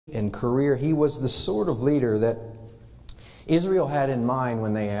and career, he was the sort of leader that Israel had in mind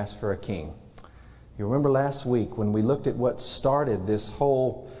when they asked for a king. You remember last week when we looked at what started this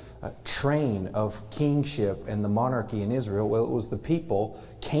whole train of kingship and the monarchy in Israel? Well, it was the people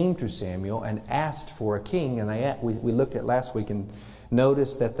came to Samuel and asked for a king, and we looked at last week and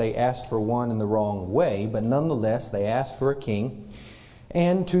noticed that they asked for one in the wrong way, but nonetheless they asked for a king.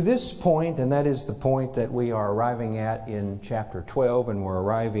 And to this point, and that is the point that we are arriving at in chapter 12,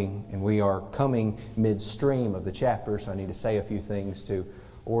 and we are coming midstream of the chapter, so I need to say a few things to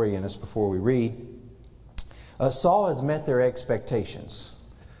orient us before we read. Saul has met their expectations.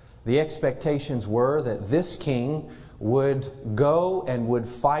 The expectations were that this king would go and would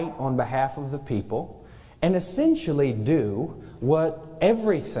fight on behalf of the people and essentially do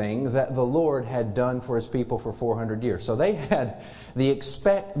everything that the Lord had done for His people for 400 years. So they had the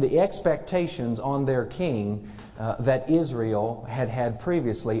expectations on their king that Israel had had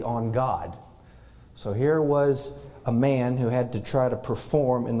previously on God. So here was a man who had to try to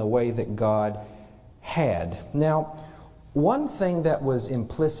perform in the way that God had. Now, one thing that was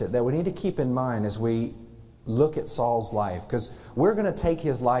implicit that we need to keep in mind as we look at Saul's life, because we're going to take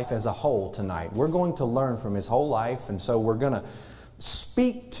his life as a whole tonight. We're going to learn from his whole life, and so we're going to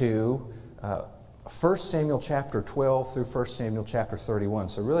speak to 1 Samuel chapter 12 through 1 Samuel chapter 31.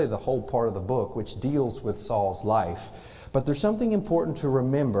 So really the whole part of the book which deals with Saul's life. But there's something important to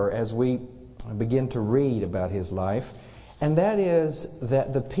remember as we begin to read about his life, and that is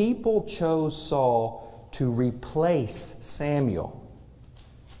that the people chose Saul to replace Samuel.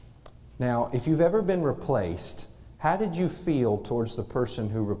 Now, if you've ever been replaced, how did you feel towards the person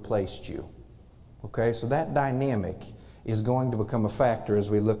who replaced you? Okay, so that dynamic is going to become a factor as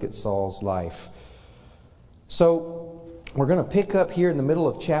we look at Saul's life. So, we're going to pick up here in the middle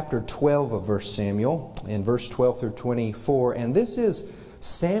of chapter 12 of 1 Samuel, in verse 12 through 24, and this is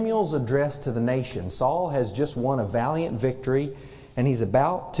Samuel's address to the nation. Saul has just won a valiant victory, and he's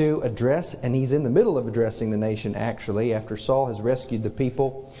about to address, and he's in the middle of addressing the nation actually, after Saul has rescued the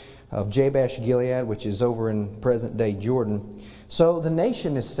people of Jabesh Gilead, which is over in present-day Jordan. So the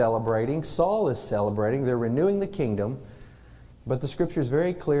nation is celebrating, Saul is celebrating, they're renewing the kingdom, but the Scripture is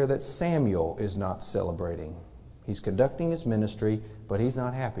very clear that Samuel is not celebrating. He's conducting his ministry, but he's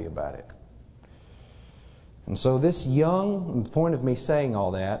not happy about it. And so this the point of me saying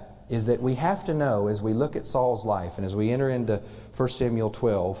all that is that we have to know as we look at Saul's life and as we enter into 1 Samuel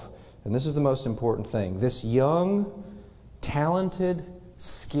 12, and this is the most important thing, this young, talented,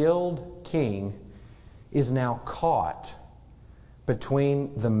 skilled king is now caught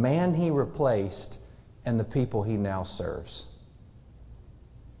between the man he replaced and the people he now serves.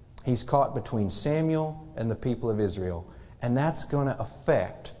 He's caught between Samuel and the people of Israel, and that's going to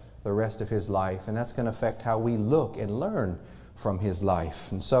affect the rest of his life, and that's going to affect how we look and learn from his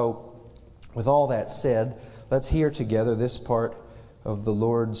life. And so, with all that said, let's hear together this part of the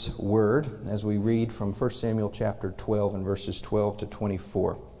Lord's Word as we read from 1 Samuel chapter 12 and verses 12 to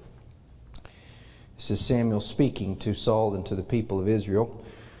 24. This is Samuel speaking to Saul and to the people of Israel.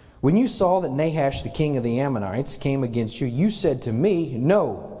 When you saw that Nahash the king of the Ammonites came against you, you said to me,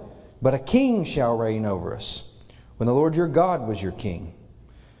 no, but a king shall reign over us, when the Lord your God was your king.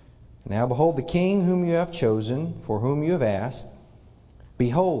 Now behold, the king whom you have chosen, for whom you have asked,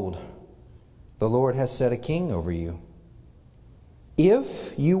 behold, the Lord has set a king over you.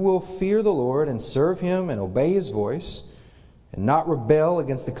 If you will fear the Lord and serve Him and obey His voice, and not rebel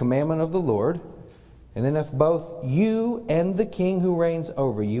against the commandment of the Lord, and then if both you and the king who reigns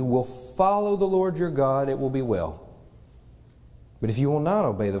over you will follow the Lord your God, it will be well. But if you will not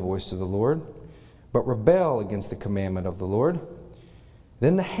obey the voice of the Lord, but rebel against the commandment of the Lord,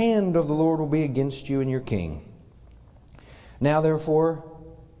 then the hand of the Lord will be against you and your king. Now therefore,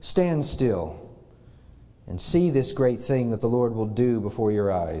 stand still and see this great thing that the Lord will do before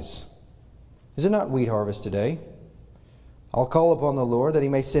your eyes. Is it not wheat harvest today? I'll call upon the Lord that He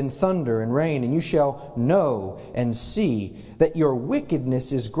may send thunder and rain, and you shall know and see that your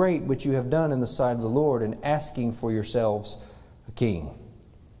wickedness is great, which you have done in the sight of the Lord, in asking for yourselves a king.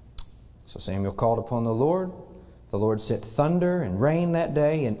 So Samuel called upon the Lord. The Lord sent thunder and rain that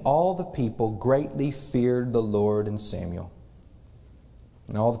day, and all the people greatly feared the Lord and Samuel.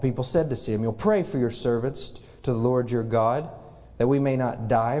 And all the people said to Samuel, pray for your servants to the Lord your God, that we may not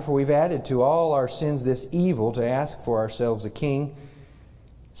die, for we've added to all our sins this evil to ask for ourselves a king.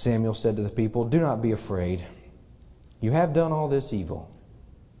 Samuel said to the people, do not be afraid. You have done all this evil.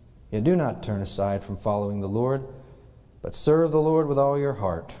 Yet do not turn aside from following the Lord, but serve the Lord with all your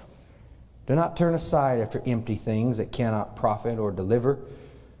heart. Do not turn aside after empty things that cannot profit or deliver,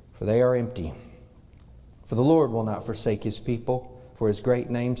 for they are empty. For the Lord will not forsake His people, for His great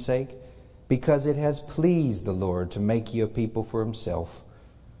name's sake, because it has pleased the Lord to make you a people for Himself.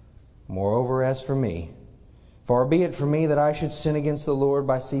 Moreover, as for me, far be it from me that I should sin against the Lord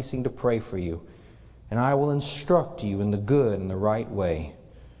by ceasing to pray for you, and I will instruct you in the good and the right way.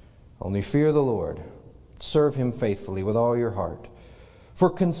 Only fear the Lord, serve Him faithfully with all your heart. For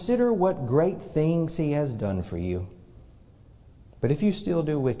consider what great things He has done for you. But if you still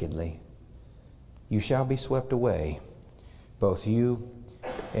do wickedly, you shall be swept away, both you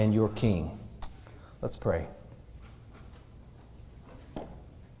and your king. Let's pray.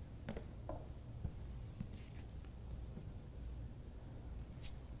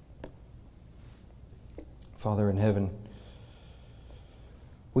 Father in heaven,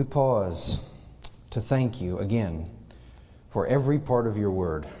 we pause to thank you again for every part of your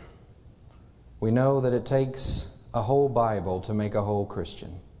word. We know that it takes a whole Bible to make a whole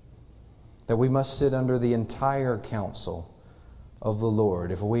Christian, that we must sit under the entire counsel of the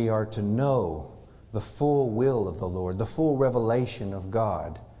Lord if we are to know the full will of the Lord, the full revelation of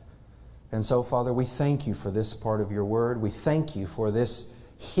God. And so, Father, we thank you for this part of your word. We thank you for this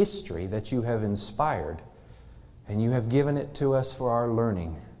history that you have inspired, and you have given it to us for our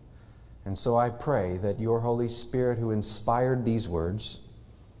learning. And so I pray that your Holy Spirit, who inspired these words,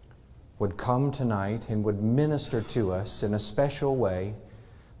 would come tonight and would minister to us in a special way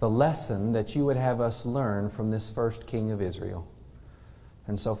the lesson that you would have us learn from this first king of Israel.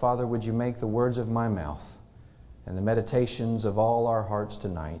 And so, Father, would you make the words of my mouth and the meditations of all our hearts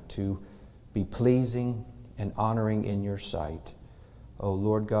tonight to be pleasing and honoring in your sight, O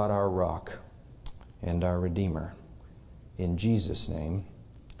Lord God, our rock and our Redeemer. In Jesus' name,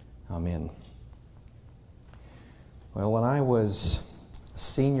 amen. Well, when I was a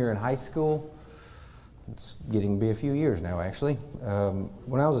senior in high school, it's getting to be a few years now actually,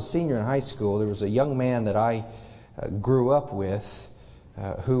 when I was a senior in high school, there was a young man that I grew up with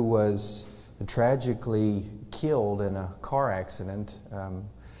who was tragically killed in a car accident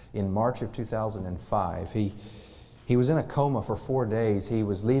in March of 2005. He was in a coma for 4 days. He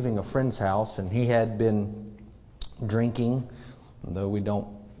was leaving a friend's house, and he had been drinking. Though we don't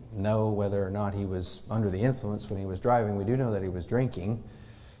know whether or not he was under the influence when he was driving, we do know that he was drinking.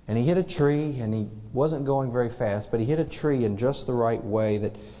 And he hit a tree, and he wasn't going very fast, but he hit a tree in just the right way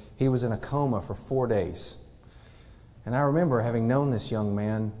that he was in a coma for 4 days. And I remember having known this young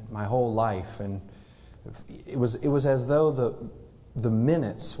man my whole life, and it was as though the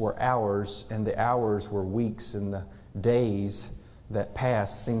minutes were hours and the hours were weeks, and the days that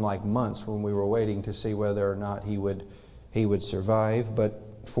passed seemed like months when we were waiting to see whether or not he would survive. But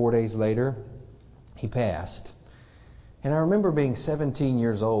 4 days later, he passed. And I remember being 17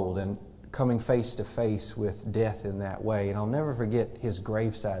 years old and coming face to face with death in that way. And I'll never forget his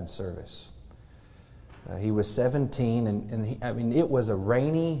graveside service. He was 17, and it was a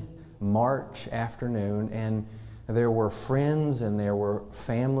rainy March afternoon, and there were friends and there were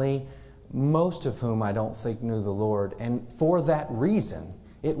family, most of whom I don't think knew the Lord. And for that reason,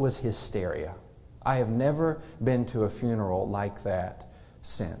 it was hysteria. I have never been to a funeral like that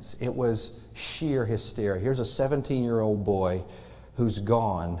since. It was sheer hysteria. Here's a 17-year-old boy who's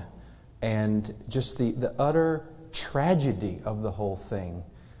gone, and just the utter tragedy of the whole thing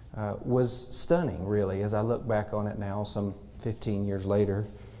was stunning, really, as I look back on it now, some 15 years later.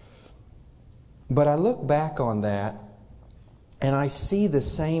 But I look back on that, and I see the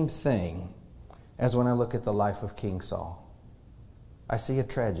same thing as when I look at the life of King Saul. I see a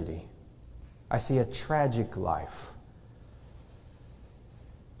tragedy. I see a tragic life.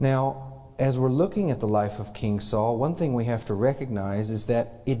 Now, as we're looking at the life of King Saul, one thing we have to recognize is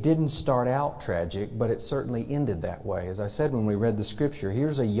that it didn't start out tragic, but it certainly ended that way. As I said when we read the scripture,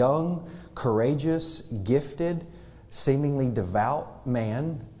 here's a young, courageous, gifted, seemingly devout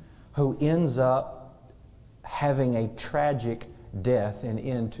man who ends up having a tragic death and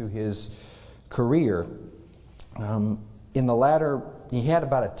end to his career. He had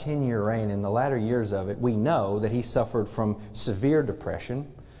about a 10-year reign. In the latter years of it, we know that he suffered from severe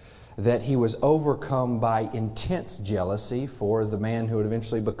depression, that he was overcome by intense jealousy for the man who would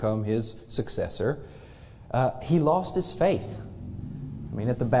eventually become his successor. He lost his faith. I mean,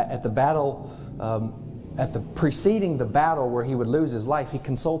 preceding the battle where he would lose his life, he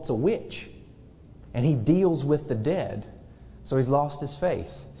consults a witch, and he deals with the dead. So he's lost his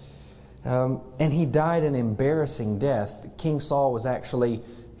faith. And he died an embarrassing death. King Saul was actually,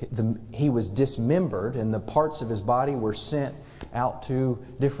 he was dismembered, and the parts of his body were sent out to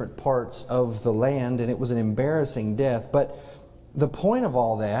different parts of the land, and it was an embarrassing death. But the point of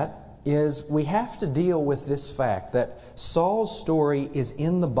all that is we have to deal with this fact that Saul's story is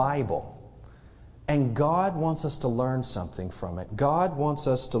in the Bible, And God wants us to learn something from it. God wants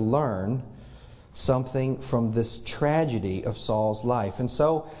us to learn something from this tragedy of Saul's life. And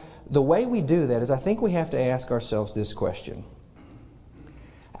so the way we do that is I think we have to ask ourselves this question.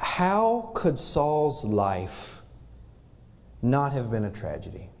 How could Saul's life not have been a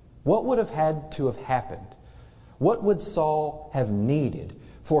tragedy? What would have had to have happened? What would Saul have needed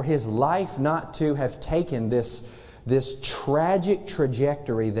for his life not to have taken this tragic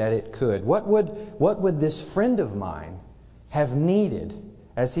trajectory that it could? What would this friend of mine have needed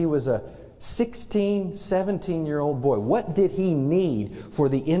as he was a 16, 17-year-old boy? What did he need for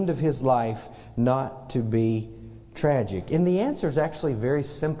the end of his life not to be tragic? And the answer is actually very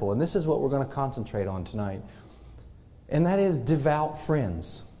simple, and this is what we're going to concentrate on tonight. And that is devout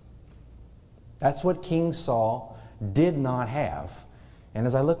friends. That's what King Saul did not have. And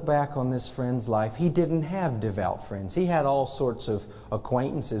as I look back on this friend's life, he didn't have devout friends. He had all sorts of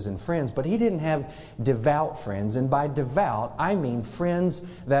acquaintances and friends, but he didn't have devout friends. And by devout, I mean friends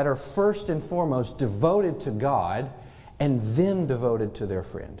that are first and foremost devoted to God and then devoted to their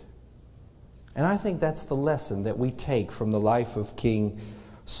friend. And I think that's the lesson that we take from the life of King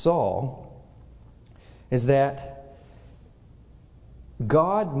Saul, is that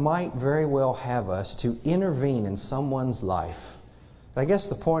God might very well have us to intervene in someone's life. I guess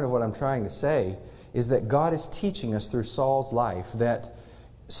the point of what I'm trying to say is that God is teaching us through Saul's life that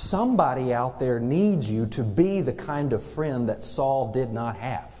somebody out there needs you to be the kind of friend that Saul did not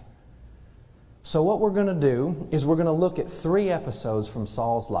have. So what we're going to do is we're going to look at 3 episodes from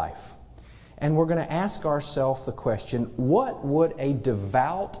Saul's life. And we're going to ask ourselves the question, what would a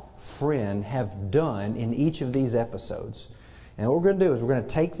devout friend have done in each of these episodes? And what we're going to do is we're going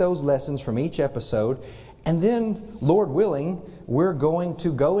to take those lessons from each episode, and then, Lord willing, we're going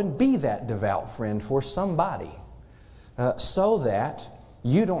to go and be that devout friend for somebody, so that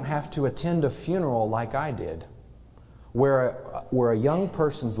you don't have to attend a funeral like I did, where a young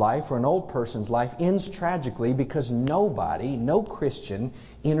person's life or an old person's life ends tragically because nobody, no Christian,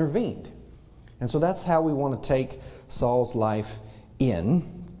 intervened. And so that's how we want to take Saul's life in.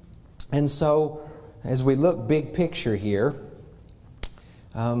 And so, as we look big picture here,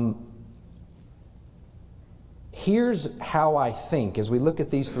 here's how I think, as we look at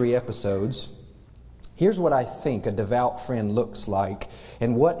these 3 episodes, here's what I think a devout friend looks like.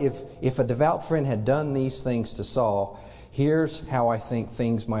 And what if a devout friend had done these things to Saul, here's how I think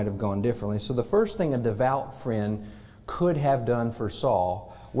things might have gone differently. So the first thing a devout friend could have done for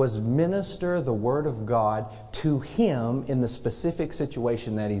Saul was minister the Word of God to him in the specific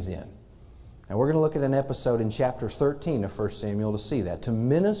situation that he's in. And we're going to look at an episode in chapter 13 of 1 Samuel to see that. To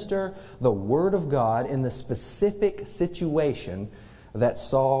minister the Word of God in the specific situation that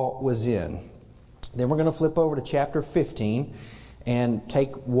Saul was in. Then we're going to flip over to chapter 15 and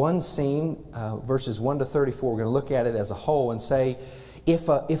take one scene, verses 1 to 34. We're going to look at it as a whole and say, if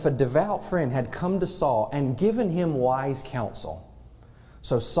a devout friend had come to Saul and given him wise counsel.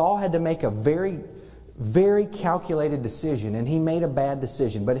 So Saul had to make a very calculated decision, and he made a bad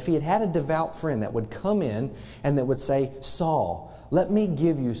decision. But if he had had a devout friend that would come in and that would say, Saul, let me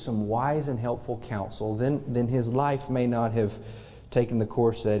give you some wise and helpful counsel, then his life may not have taken the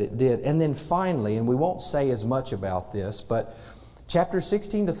course that it did. And then finally, and we won't say as much about this, but chapters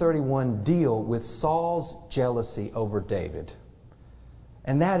 16 to 31 deal with Saul's jealousy over David.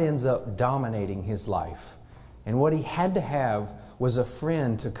 And that ends up dominating his life. And what he had to have was a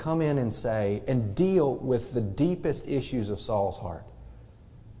friend to come in and say, and deal with the deepest issues of Saul's heart.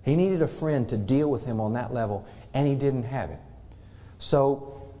 He needed a friend to deal with him on that level, and he didn't have it.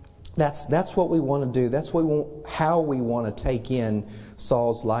 So that's what we want to do. That's how we want to take in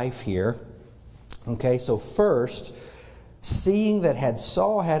Saul's life here. Okay, so first, seeing that had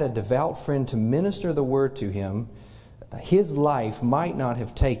Saul had a devout friend to minister the word to him, his life might not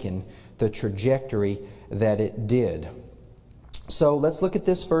have taken the trajectory that it did. So let's look at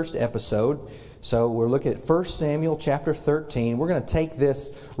this first episode. So we're looking at 1 Samuel chapter 13. We're going to take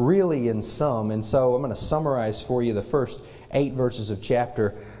this really in sum. And so I'm going to summarize for you the first 8 verses of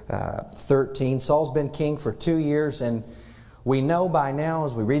chapter 13. Saul's been king for 2 years. And we know by now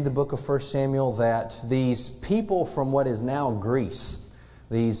as we read the book of 1 Samuel that these people from what is now Greece,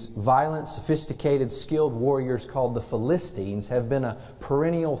 these violent, sophisticated, skilled warriors called the Philistines, have been a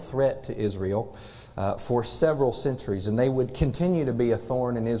perennial threat to Israel for several centuries, and they would continue to be a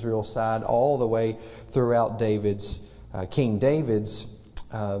thorn in Israel's side all the way throughout King David's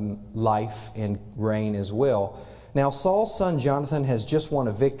life and reign as well. Now Saul's son Jonathan has just won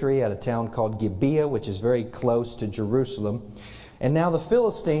a victory at a town called Gibeah, which is very close to Jerusalem. And now the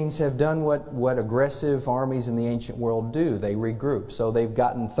Philistines have done what aggressive armies in the ancient world do. They regroup. So they've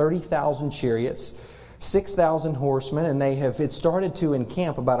gotten 30,000 chariots, 6,000 horsemen, and it started to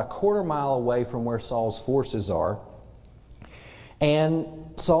encamp about a quarter mile away from where Saul's forces are. And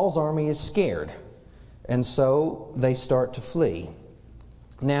Saul's army is scared. And so they start to flee.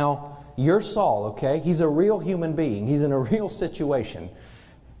 Now, you're Saul, okay? He's a real human being. He's in a real situation.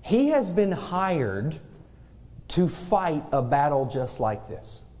 He has been hired to fight a battle just like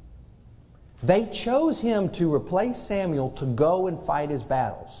this. They chose him to replace Samuel to go and fight his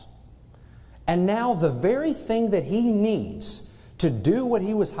battles. And now the very thing that he needs to do what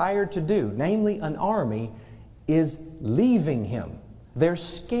he was hired to do, namely an army, is leaving him. They're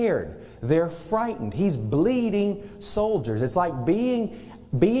scared. They're frightened. He's bleeding soldiers. It's like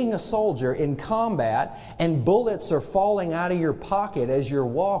being a soldier in combat and bullets are falling out of your pocket as you're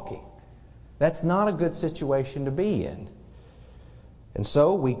walking. That's not a good situation to be in. And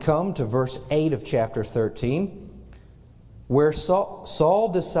so we come to verse 8 of chapter 13, where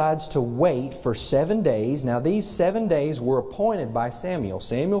Saul decides to wait for 7 days. Now these 7 days were appointed by Samuel.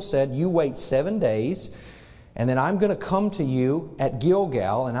 Samuel said, you wait 7 days, and then I'm going to come to you at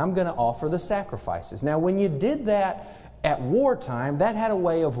Gilgal, and I'm going to offer the sacrifices. Now when you did that at wartime, that had a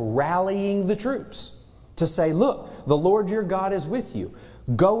way of rallying the troops to say, look, the Lord your God is with you.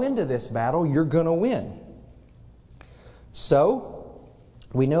 Go into this battle, you're going to win. So,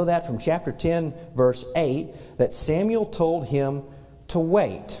 we know that from chapter 10, verse 8, that Samuel told him to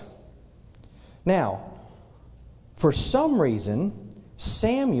wait. Now, for some reason,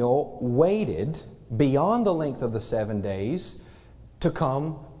 Samuel waited beyond the length of the 7 days to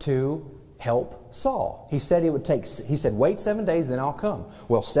come to help Saul. He said wait 7 days, then I'll come.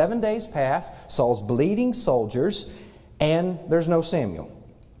 Well, 7 days pass, Saul's bleeding soldiers, and there's no Samuel.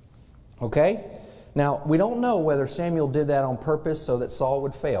 Okay? Now, we don't know whether Samuel did that on purpose so that Saul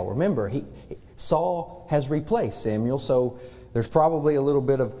would fail. Remember, Saul has replaced Samuel, so there's probably a little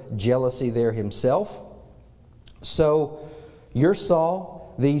bit of jealousy there himself. So, you're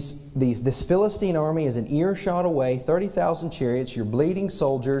Saul. This Philistine army is an earshot away, 30,000 chariots, you're bleeding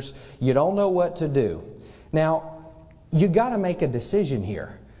soldiers, you don't know what to do. Now, you got to make a decision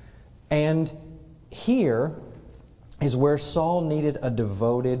here. And here is where Saul needed a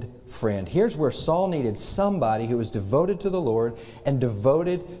devoted friend. Here's where Saul needed somebody who was devoted to the Lord and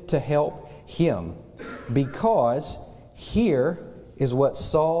devoted to help him. Because here is what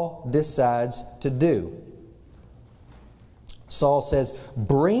Saul decides to do. Saul says,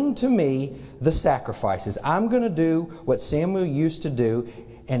 bring to me the sacrifices. I'm going to do what Samuel used to do.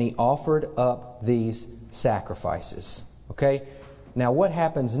 And he offered up these sacrifices. Okay? Now what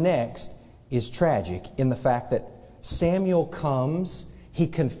happens next is tragic in the fact that Samuel comes,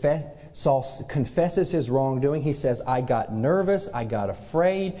 Saul confesses his wrongdoing. He says, I got nervous, I got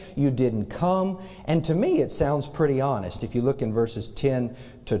afraid, you didn't come. And to me it sounds pretty honest. If you look in verses 10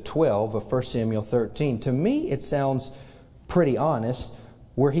 to 12 of 1 Samuel 13, to me it sounds pretty honest,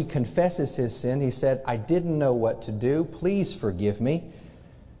 where he confesses his sin. He said, I didn't know what to do, please forgive me.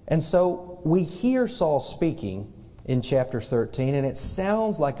 And so we hear Saul speaking in chapter 13, and it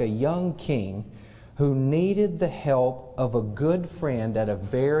sounds like a young king who needed the help of a good friend at a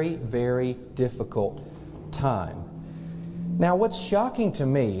very, very difficult time. Now, what's shocking to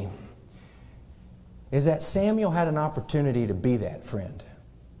me is that Samuel had an opportunity to be that friend.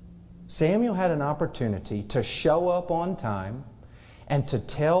 Samuel had an opportunity to show up on time and to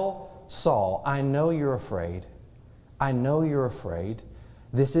tell Saul, I know you're afraid. I know you're afraid.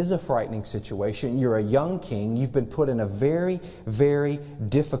 This is a frightening situation. You're a young king. You've been put in a very, very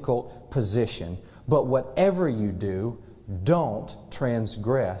difficult position. But whatever you do, don't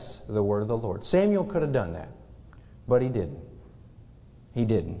transgress the word of the Lord. Samuel could have done that, but he didn't. He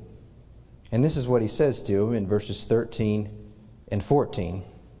didn't. And this is what he says to him in verses 13 and 14.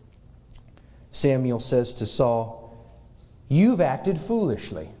 Samuel says to Saul, you've acted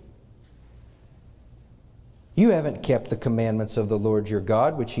foolishly. You haven't kept the commandments of the Lord your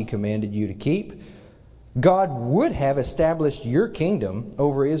God, which He commanded you to keep. God would have established your kingdom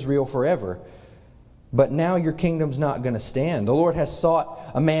over Israel forever. But now your kingdom's not going to stand. The Lord has sought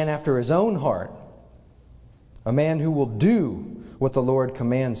a man after His own heart. A man who will do what the Lord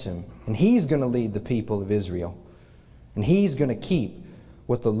commands him. And He's going to lead the people of Israel. And He's going to keep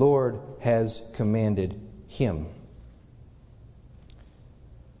what the Lord has commanded him.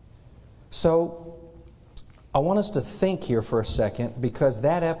 So, I want us to think here for a second, because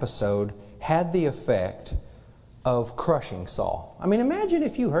that episode had the effect of crushing Saul. I mean, imagine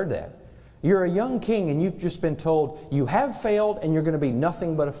if you heard that. You're a young king and you've just been told you have failed and you're going to be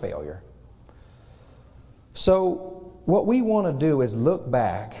nothing but a failure. So, what we want to do is look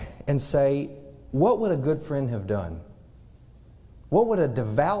back and say, what would a good friend have done? What would a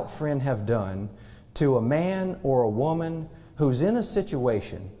devout friend have done to a man or a woman who's in a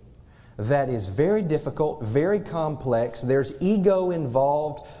situation that is very difficult, very complex? There's ego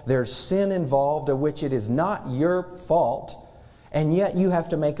involved, there's sin involved, of which it is not your fault, and yet you have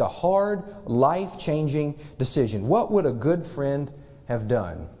to make a hard, life-changing decision. What would a good friend have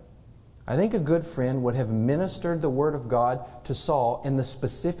done? I think a good friend would have ministered the Word of God to Saul in the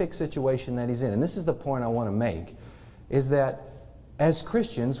specific situation that he's in. And this is the point I want to make, is that as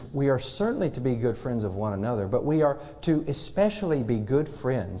Christians, we are certainly to be good friends of one another, but we are to especially be good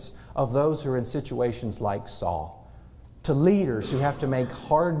friends of those who are in situations like Saul, to leaders who have to make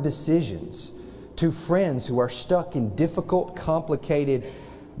hard decisions, to friends who are stuck in difficult, complicated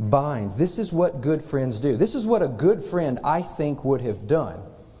binds. This is what good friends do. This is what a good friend, I think, would have done.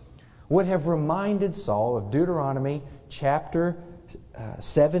 Would have reminded Saul of Deuteronomy chapter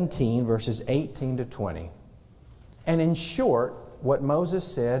 17, verses 18 to 20. And in short, what Moses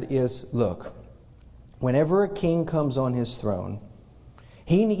said is, look, whenever a king comes on his throne,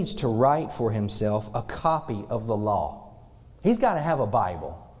 he needs to write for himself a copy of the law. He's got to have a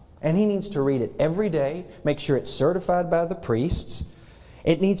Bible. And he needs to read it every day, make sure it's certified by the priests.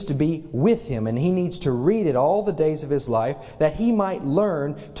 It needs to be with him, and he needs to read it all the days of his life, that he might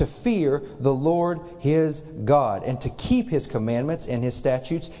learn to fear the Lord his God, and to keep his commandments and his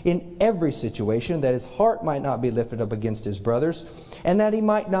statutes in every situation, that his heart might not be lifted up against his brothers, and that he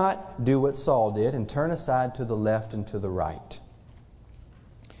might not do what Saul did and turn aside to the left and to the right,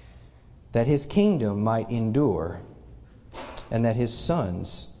 that his kingdom might endure, and that his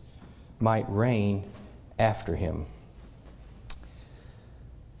sons might reign after him.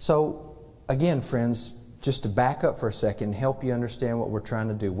 So, again, friends, just to back up for a second and help you understand what we're trying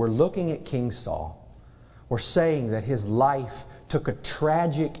to do. We're looking at King Saul. We're saying that his life took a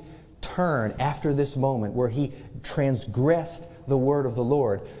tragic turn after this moment where he transgressed the word of the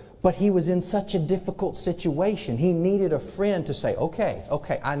Lord. But he was in such a difficult situation. He needed a friend to say,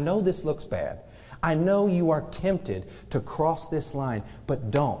 okay, I know this looks bad. I know you are tempted to cross this line,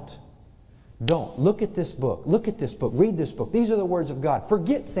 but don't. Don't. Look at this book. Look at this book. Read this book. These are the words of God.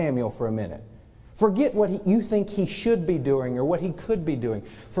 Forget Samuel for a minute. Forget what you think he should be doing or what he could be doing.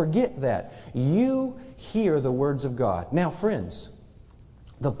 Forget that. You hear the words of God. Now, friends,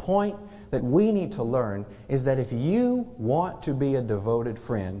 the point that we need to learn is that if you want to be a devoted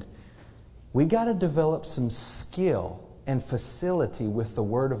friend, we got to develop some skill and facility with the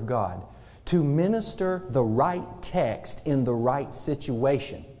Word of God to minister the right text in the right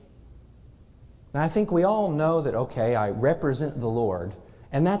situation. Now, I think we all know that, okay, I represent the Lord,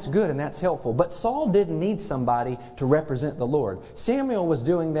 and that's good and that's helpful. But Saul didn't need somebody to represent the Lord. Samuel was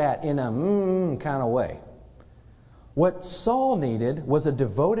doing that in a kind of way. What Saul needed was a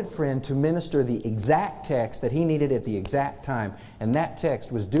devoted friend to minister the exact text that he needed at the exact time. And that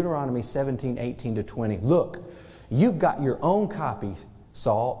text was Deuteronomy 17, 18 to 20. Look, you've got your own copy,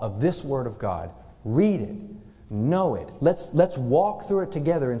 Saul, of this Word of God. Read it. Know it. Let's walk through it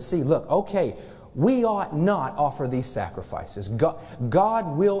together and see, look, okay, we ought not offer these sacrifices.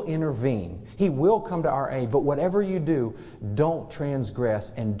 God will intervene. He will come to our aid. But whatever you do, don't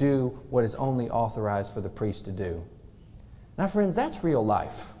transgress and do what is only authorized for the priest to do. Now, friends, that's real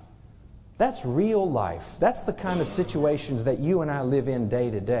life. That's real life. That's the kind of situations that you and I live in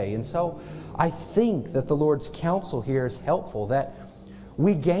day to day. And so I think that the Lord's counsel here is helpful, that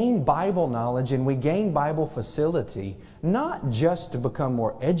we gain Bible knowledge and we gain Bible facility not just to become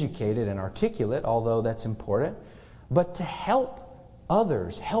more educated and articulate, although that's important, but to help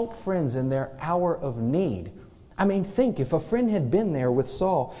others, help friends in their hour of need. I mean, think, if a friend had been there with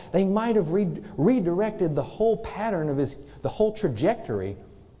Saul, they might have redirected the whole pattern of the whole trajectory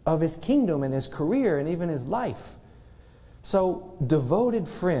of his kingdom and his career and even his life. So, devoted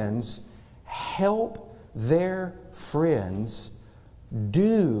friends help their friends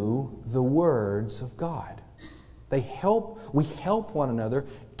do the words of God. We help one another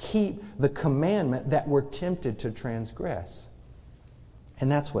keep the commandment that we're tempted to transgress. And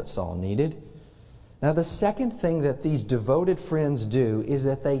that's what Saul needed. Now, the second thing that these devoted friends do is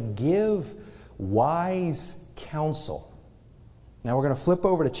that they give wise counsel. Now, we're going to flip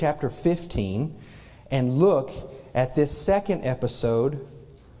over to chapter 15 and look at this second episode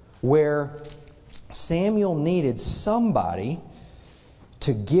where Samuel needed somebody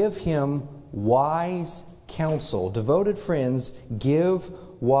to give him wise counsel. Devoted friends give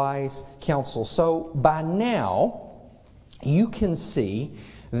wise counsel. So by now, you can see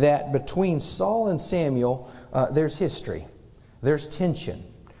that between Saul and Samuel, there's history. There's tension.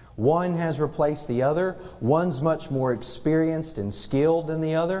 One has replaced the other. One's much more experienced and skilled than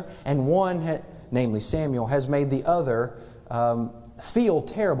the other. And one, namely Samuel, has made the other feel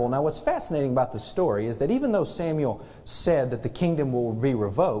terrible. Now what's fascinating about the story is that even though Samuel said that the kingdom will be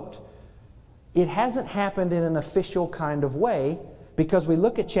revoked, it hasn't happened in an official kind of way, because we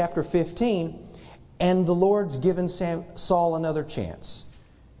look at chapter 15 and the Lord's given Saul another chance.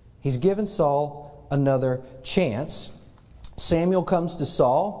 He's given Saul another chance. Samuel comes to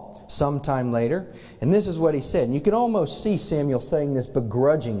Saul sometime later, and this is what he said. And you can almost see Samuel saying this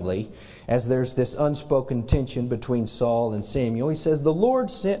begrudgingly, as there's this unspoken tension between Saul and Samuel. He says, "The Lord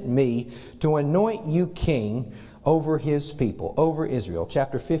sent me to anoint you king over His people," over Israel.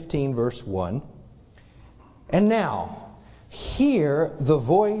 Chapter 15, verse 1. "And now, hear the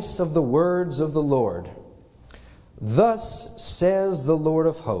voice of the words of the Lord. Thus says the Lord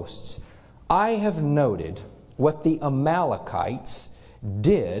of hosts, I have noted what the Amalekites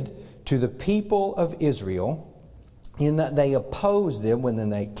did to the people of Israel, in that they opposed them when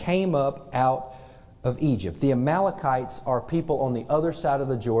they came up out of Egypt." The Amalekites are people on the other side of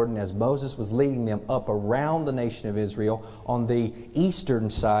the Jordan, as Moses was leading them up around the nation of Israel on the eastern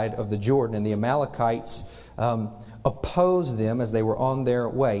side of the Jordan. And the Amalekites opposed them as they were on their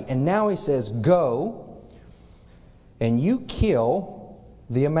way. And now he says, "Go and you kill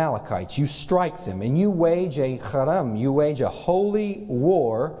the Amalekites. You strike them, and you wage a charam, you wage a holy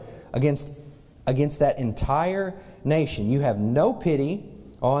war against that entire nation. You have no pity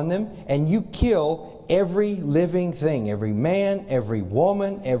on them, and you kill every living thing, every man, every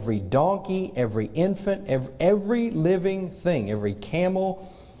woman, every donkey, every infant, every living thing, every camel,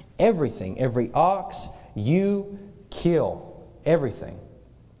 everything, every ox, you kill everything."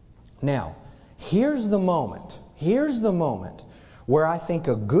 Now, here's the moment where I think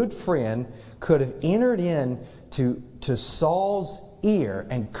a good friend could have entered in to Saul's ear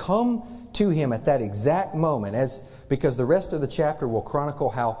and come to him at that exact moment, because the rest of the chapter will chronicle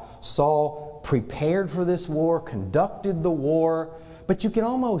how Saul prepared for this war, conducted the war. But you can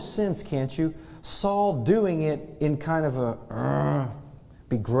almost sense, can't you, Saul doing it in kind of a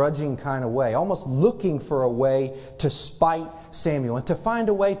begrudging kind of way, almost looking for a way to spite Samuel and to find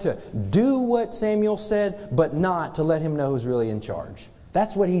a way to do what Samuel said, but not to let him know who's really in charge.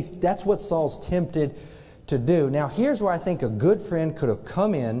 That's what Saul's tempted to do. Now here's where I think a good friend could have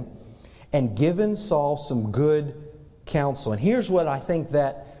come in and given Saul some good counsel. And here's what I think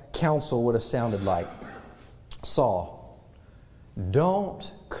that counsel would have sounded like. "Saul,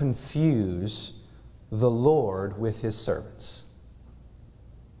 don't confuse the Lord with His servants."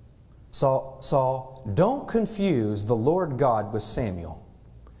 Saul, don't confuse the Lord God with Samuel.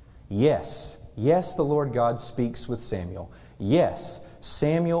 Yes, the Lord God speaks with Samuel. Yes,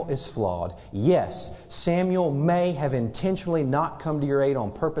 Samuel is flawed. Yes, Samuel may have intentionally not come to your aid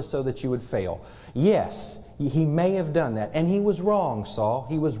on purpose so that you would fail. Yes, he may have done that. And he was wrong, Saul.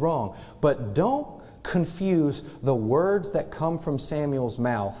 He was wrong. But don't confuse the words that come from Samuel's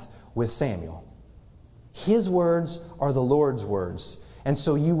mouth with Samuel. His words are the Lord's words. And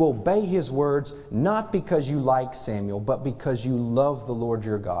so you obey His words not because you like Samuel, but because you love the Lord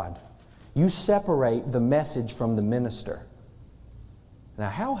your God. You separate the message from the minister. Now,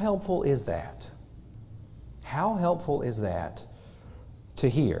 how helpful is that? How helpful is that to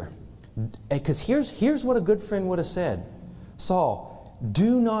hear? Because here's what a good friend would have said. "Saul,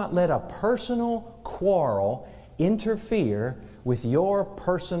 do not let a personal quarrel interfere with your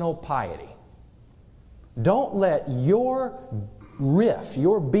personal piety. Don't let your riff,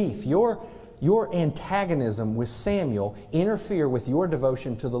 your beef, your antagonism with Samuel interfere with your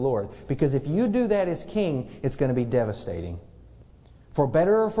devotion to the Lord. Because if you do that as king, it's going to be devastating. For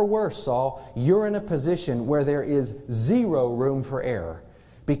better or for worse, Saul, you're in a position where there is zero room for error,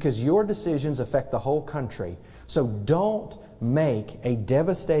 because your decisions affect the whole country. So don't make a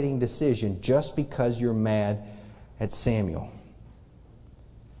devastating decision just because you're mad at Samuel."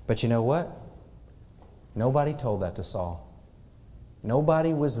 But you know what? Nobody told that to Saul.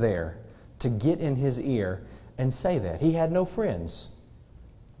 Nobody was there to get in his ear and say that. He had no friends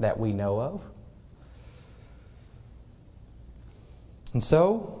that we know of. And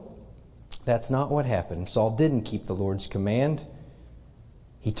so, that's not what happened. Saul didn't keep the Lord's command.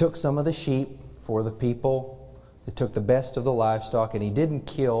 He took some of the sheep for the people. He took the best of the livestock, and he didn't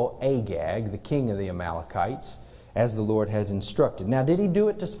kill Agag, the king of the Amalekites, as the Lord had instructed. Now, did he do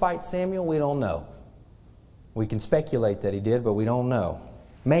it to spite Samuel? We don't know. We can speculate that he did, but we don't know.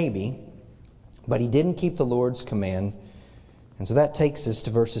 Maybe. But he didn't keep the Lord's command. And so that takes us to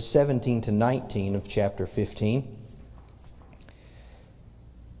verses 17 to 19 of chapter 15.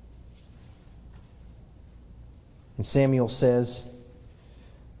 And Samuel says,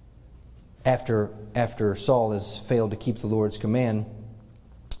 after Saul has failed to keep the Lord's command,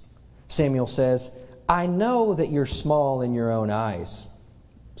 Samuel says, I know that you're small in your own eyes,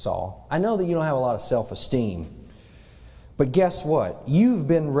 Saul. I know that you don't have a lot of self-esteem. But guess what? You've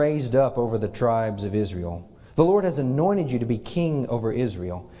been raised up over the tribes of Israel. The Lord has anointed you to be king over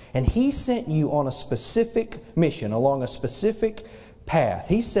Israel. And He sent you on a specific mission, along a specific path.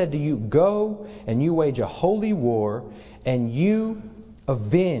 He said to you, go and you wage a holy war and you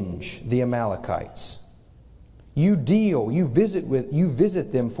avenge the Amalekites. You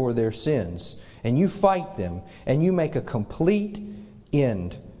visit them for their sins, and you fight them, and you make a complete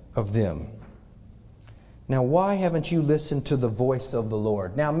end of them. Now, why haven't you listened to the voice of the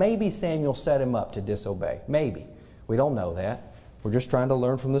Lord? Now, maybe Samuel set him up to disobey. Maybe. We don't know that. We're just trying to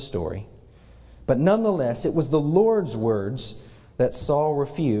learn from the story. But nonetheless, it was the Lord's words that Saul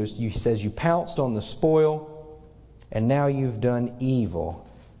refused. He says, you pounced on the spoil, and now you've done evil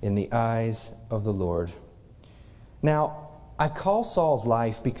in the eyes of the Lord. Now, I call Saul's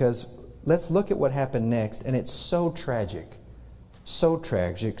life because let's look at what happened next, and it's so tragic. So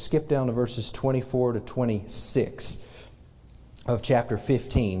tragic. Skip down to verses 24 to 26 of chapter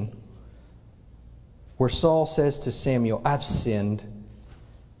 15, where Saul says to Samuel, I've sinned.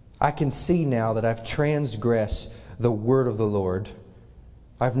 I can see now that I've transgressed the word of the Lord.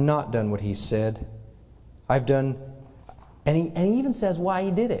 I've not done what He said. I've done... And he even says why he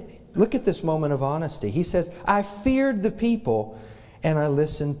did it. Look at this moment of honesty. He says, I feared the people and I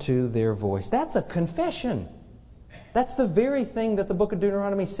listened to their voice. That's a confession. That's the very thing that the book of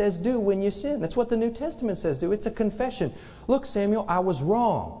Deuteronomy says do when you sin. That's what the New Testament says do. It's a confession. Look, Samuel, I was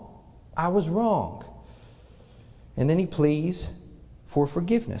wrong. I was wrong. And then he pleads for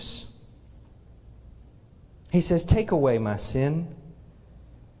forgiveness. He says, take away my sin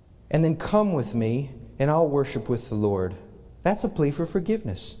and then come with me and I'll worship with the Lord. That's a plea for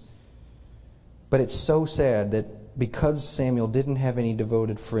forgiveness. But it's so sad that because Samuel didn't have any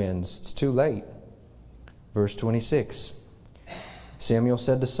devoted friends, it's too late. Verse 26, Samuel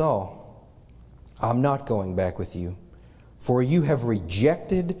said to Saul, I'm not going back with you, for you have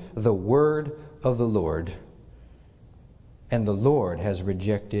rejected the word of the Lord, and the Lord has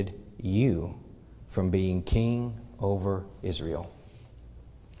rejected you from being king over Israel.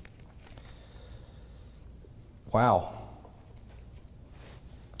 Wow.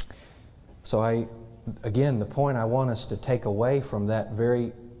 So again, the point I want us to take away from that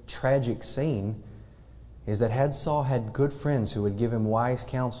very tragic scene is that had Saul had good friends who would give him wise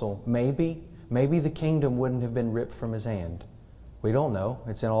counsel, maybe the kingdom wouldn't have been ripped from his hand. We don't know.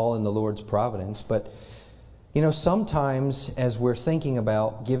 It's all in the Lord's providence. But, you know, sometimes as we're thinking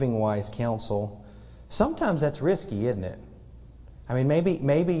about giving wise counsel, sometimes that's risky, isn't it? I mean,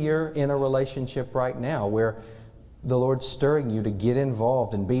 maybe you're in a relationship right now where the Lord's stirring you to get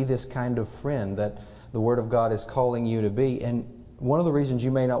involved and be this kind of friend that the Word of God is calling you to be. And one of the reasons you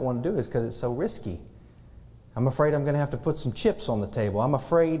may not want to do it is because it's so risky. I'm afraid I'm going to have to put some chips on the table. I'm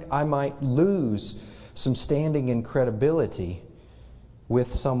afraid I might lose some standing and credibility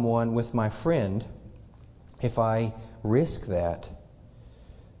with someone, with my friend, if I risk that.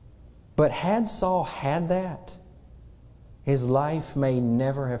 But had Saul had that, his life may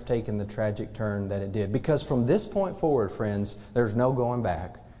never have taken the tragic turn that it did. Because from this point forward, friends, there's no going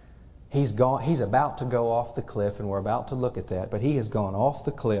back. He's about to go off the cliff, and we're about to look at that, but he has gone off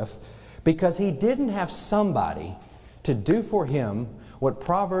the cliff because he didn't have somebody to do for him what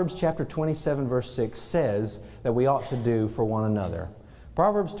Proverbs chapter 27 verse 6 says that we ought to do for one another.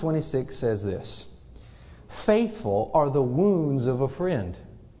 Proverbs 26 says this, faithful are the wounds of a friend.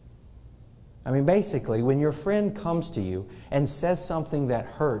 I mean, basically, when your friend comes to you and says something that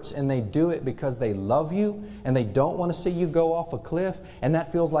hurts, and they do it because they love you and they don't want to see you go off a cliff, and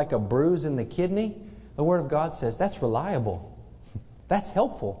that feels like a bruise in the kidney, the Word of God says that's reliable. That's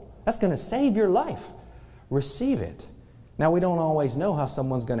helpful. That's going to save your life. Receive it. Now, we don't always know how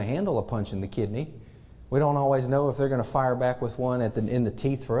someone's going to handle a punch in the kidney. We don't always know if they're going to fire back with one in the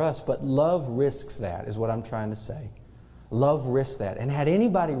teeth for us, but love risks that, is what I'm trying to say. Love risks that. And had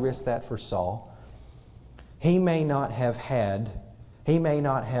anybody risked that for Saul, he may not have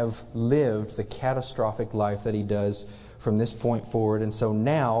lived the catastrophic life that he does from this point forward. And so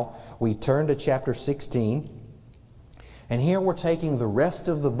now we turn to chapter 16. And here we're taking the rest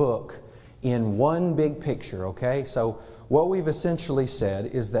of the book in one big picture, okay? So what we've essentially said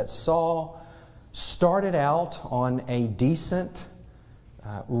is that Saul started out on a decent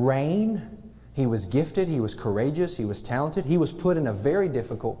reign. He was gifted, he was courageous, he was talented. He was put in a very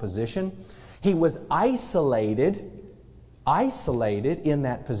difficult position. He was isolated in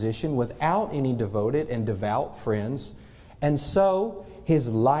that position without any devoted and devout friends. And so his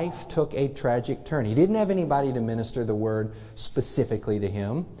life took a tragic turn. He didn't have anybody to minister the word specifically to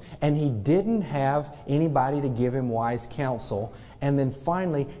him, and he didn't have anybody to give him wise counsel. And then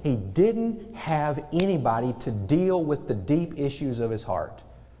finally, he didn't have anybody to deal with the deep issues of his heart.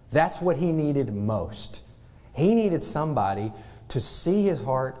 That's what he needed most. He needed somebody to see his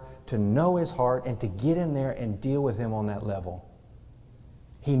heart, to know his heart, and to get in there and deal with him on that level.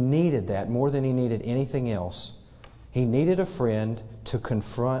 He needed that more than he needed anything else. He needed a friend to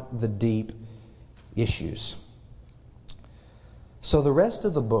confront the deep issues. So the rest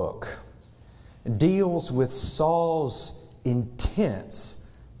of the book deals with Saul's intense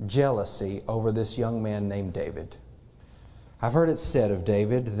jealousy over this young man named David. I've heard it said of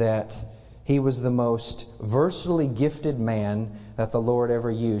David that he was the most versatily gifted man that the Lord ever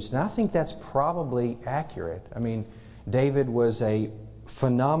used. And I think that's probably accurate. I mean, David was a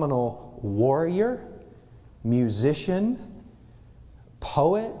phenomenal warrior, musician,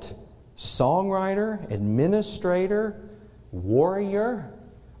 poet, songwriter, administrator, warrior,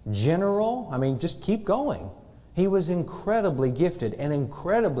 general. I mean, just keep going. He was incredibly gifted and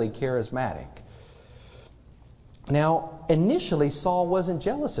incredibly charismatic. Now, initially, Saul wasn't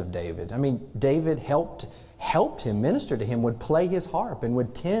jealous of David. I mean, David helped him, ministered to him, would play his harp and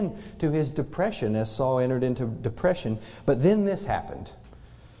would tend to his depression as Saul entered into depression. But then this happened.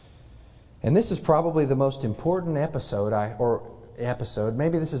 And this is probably the most important episode,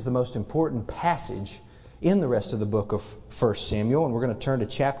 maybe this is the most important passage in the rest of the book of 1 Samuel. And we're going to turn to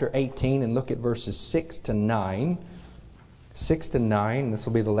chapter 18 and look at verses 6 to 9. 6 to 9, this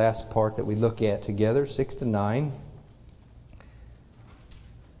will be the last part that we look at together, 6 to 9.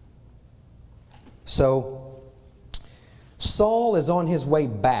 So, Saul is on his way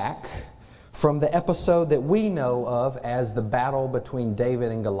back from the episode that we know of as the battle between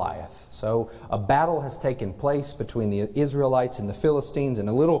David and Goliath. So, a battle has taken place between the Israelites and the Philistines in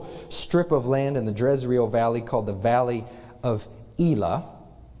a little strip of land in the Jezreel Valley called the Valley of Elah.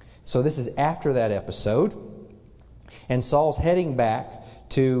 So, this is after that episode. And Saul's heading back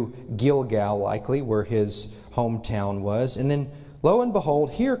to Gilgal, likely, where his hometown was. And then, lo and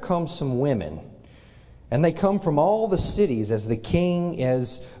behold, here come some women. And they come from all the cities as the king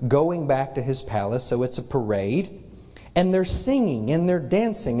is going back to his palace. So it's a parade. And they're singing and they're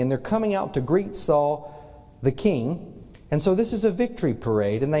dancing and they're coming out to greet Saul, the king. And so this is a victory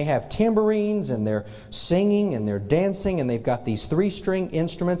parade. And they have tambourines and they're singing and they're dancing. And they've got these 3-string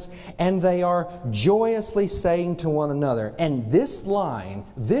instruments. And they are joyously saying to one another. And this line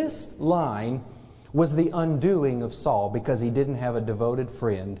was the undoing of Saul because he didn't have a devoted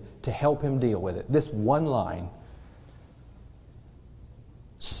friend to help him deal with it. This one line.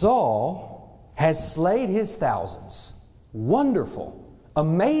 Saul has slayed his thousands. Wonderful.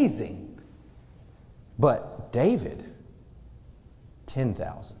 Amazing. But David,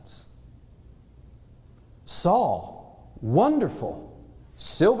 10,000s. Saul, wonderful.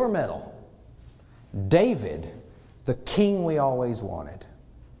 Silver medal. David, the king we always wanted.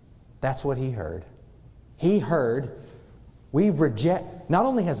 That's what he heard. He heard, not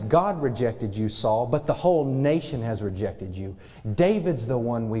only has God rejected you, Saul, but the whole nation has rejected you. David's the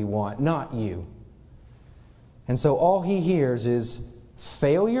one we want, not you. And so all he hears is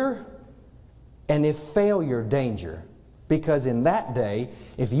failure, and if failure, danger. Because in that day,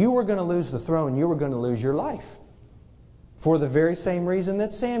 if you were going to lose the throne, you were going to lose your life. For the very same reason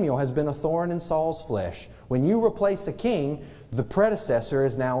that Samuel has been a thorn in Saul's flesh. When you replace a king, the predecessor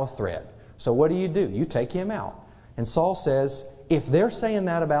is now a threat. So what do? You take him out. And Saul says, if they're saying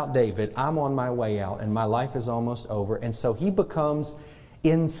that about David, I'm on my way out and my life is almost over. And so he becomes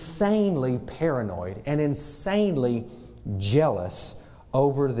insanely paranoid and insanely jealous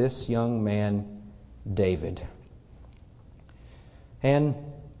over this young man, David. And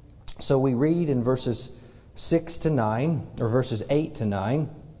so we read in verses 6 to 9, or verses 8 to 9,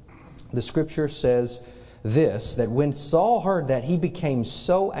 the scripture says this, that when Saul heard that, he became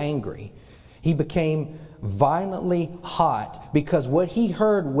so angry. He became violently hot because what he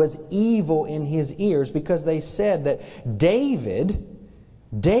heard was evil in his ears, because they said that David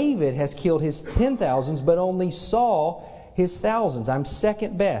has killed his 10,000s, but only Saul his thousands. I'm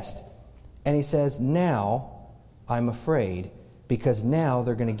second best. And he says, now I'm afraid, because now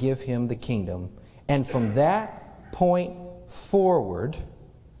they're going to give him the kingdom. And from that point forward,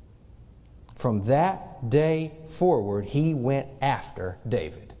 from that day forward, he went after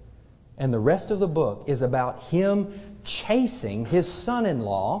David. And the rest of the book is about him chasing his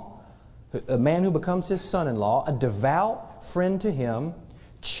son-in-law, a man who becomes his son-in-law, a devout friend to him,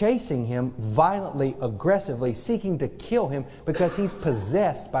 chasing him violently, aggressively, seeking to kill him because he's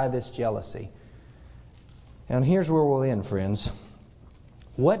possessed by this jealousy. And here's where we'll end, friends.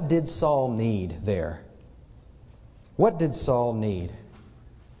 What did Saul need there? What did Saul need?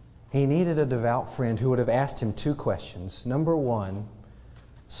 He needed a devout friend who would have asked him two questions. Number one,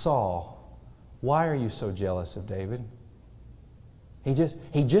 Saul, why are you so jealous of David? He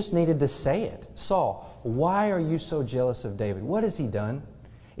just needed to say it. Saul, why are you so jealous of David? What has he done?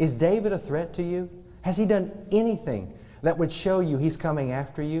 Is David a threat to you? Has he done anything that would show you he's coming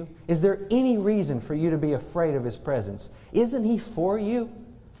after you? Is there any reason for you to be afraid of his presence? Isn't he for you?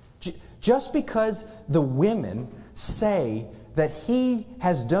 Just because the women say that he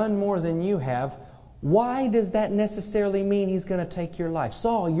has done more than you have, why does that necessarily mean he's going to take your life?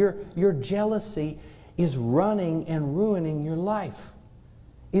 Saul, your jealousy is running and ruining your life.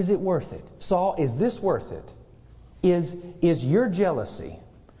 Is it worth it? Saul, is this worth it? Is your jealousy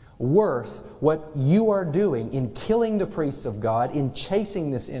worth what you are doing in killing the priests of God, in chasing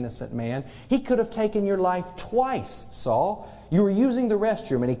this innocent man? He could have taken your life twice, Saul. You were using the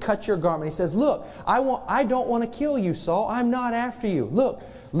restroom and he cut your garment. He says, look, I don't want to kill you, Saul. I'm not after you. Look,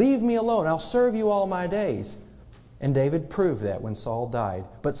 leave me alone. I'll serve you all my days. And David proved that when Saul died.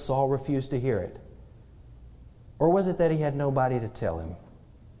 But Saul refused to hear it. Or was it that he had nobody to tell him?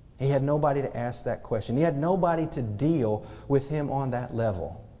 He had nobody to ask that question. He had nobody to deal with him on that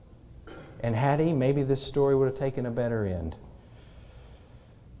level. And had he, maybe this story would have taken a better end.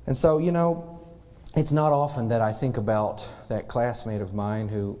 And so, you know, it's not often that I think about that classmate of mine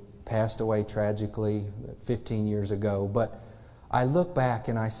who passed away tragically 15 years ago, but I look back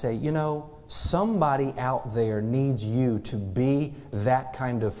and I say, you know, somebody out there needs you to be that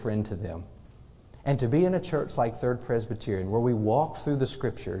kind of friend to them. And to be in a church like Third Presbyterian, where we walk through the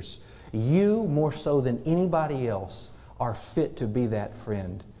Scriptures, you, more so than anybody else, are fit to be that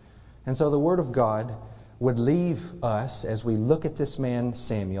friend. And so the Word of God would leave us, as we look at this man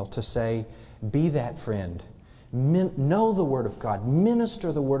Samuel, to say, be that friend. Know the Word of God.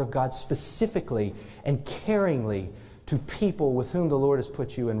 Minister the Word of God specifically and caringly to people with whom the Lord has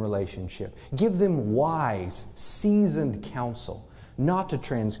put you in relationship. Give them wise, seasoned counsel, not to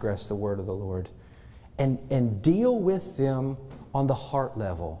transgress the Word of the Lord. And deal with them on the heart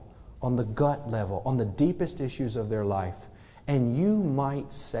level, on the gut level, on the deepest issues of their life. And you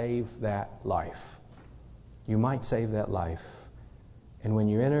might save that life. You might save that life. And when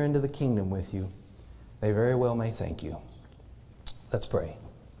you enter into the kingdom with you, they very well may thank you. Let's pray.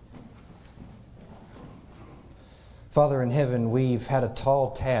 Father in heaven, we've had a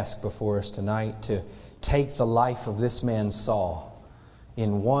tall task before us tonight to take the life of this man Saul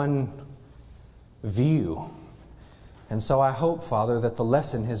in one view. And so I hope, Father, that the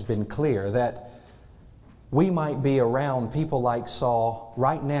lesson has been clear, that we might be around people like Saul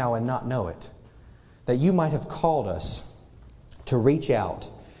right now and not know it. That you might have called us to reach out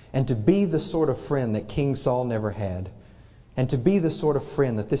and to be the sort of friend that King Saul never had, and to be the sort of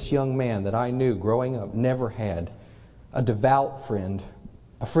friend that this young man that I knew growing up never had. A devout friend,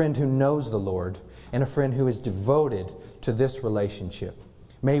 a friend who knows the Lord, and a friend who is devoted to this relationship.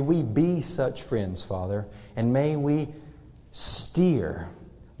 May we be such friends, Father, and may we steer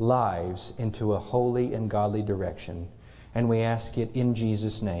lives into a holy and godly direction. And we ask it in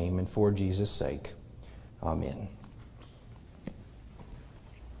Jesus' name and for Jesus' sake. Amen.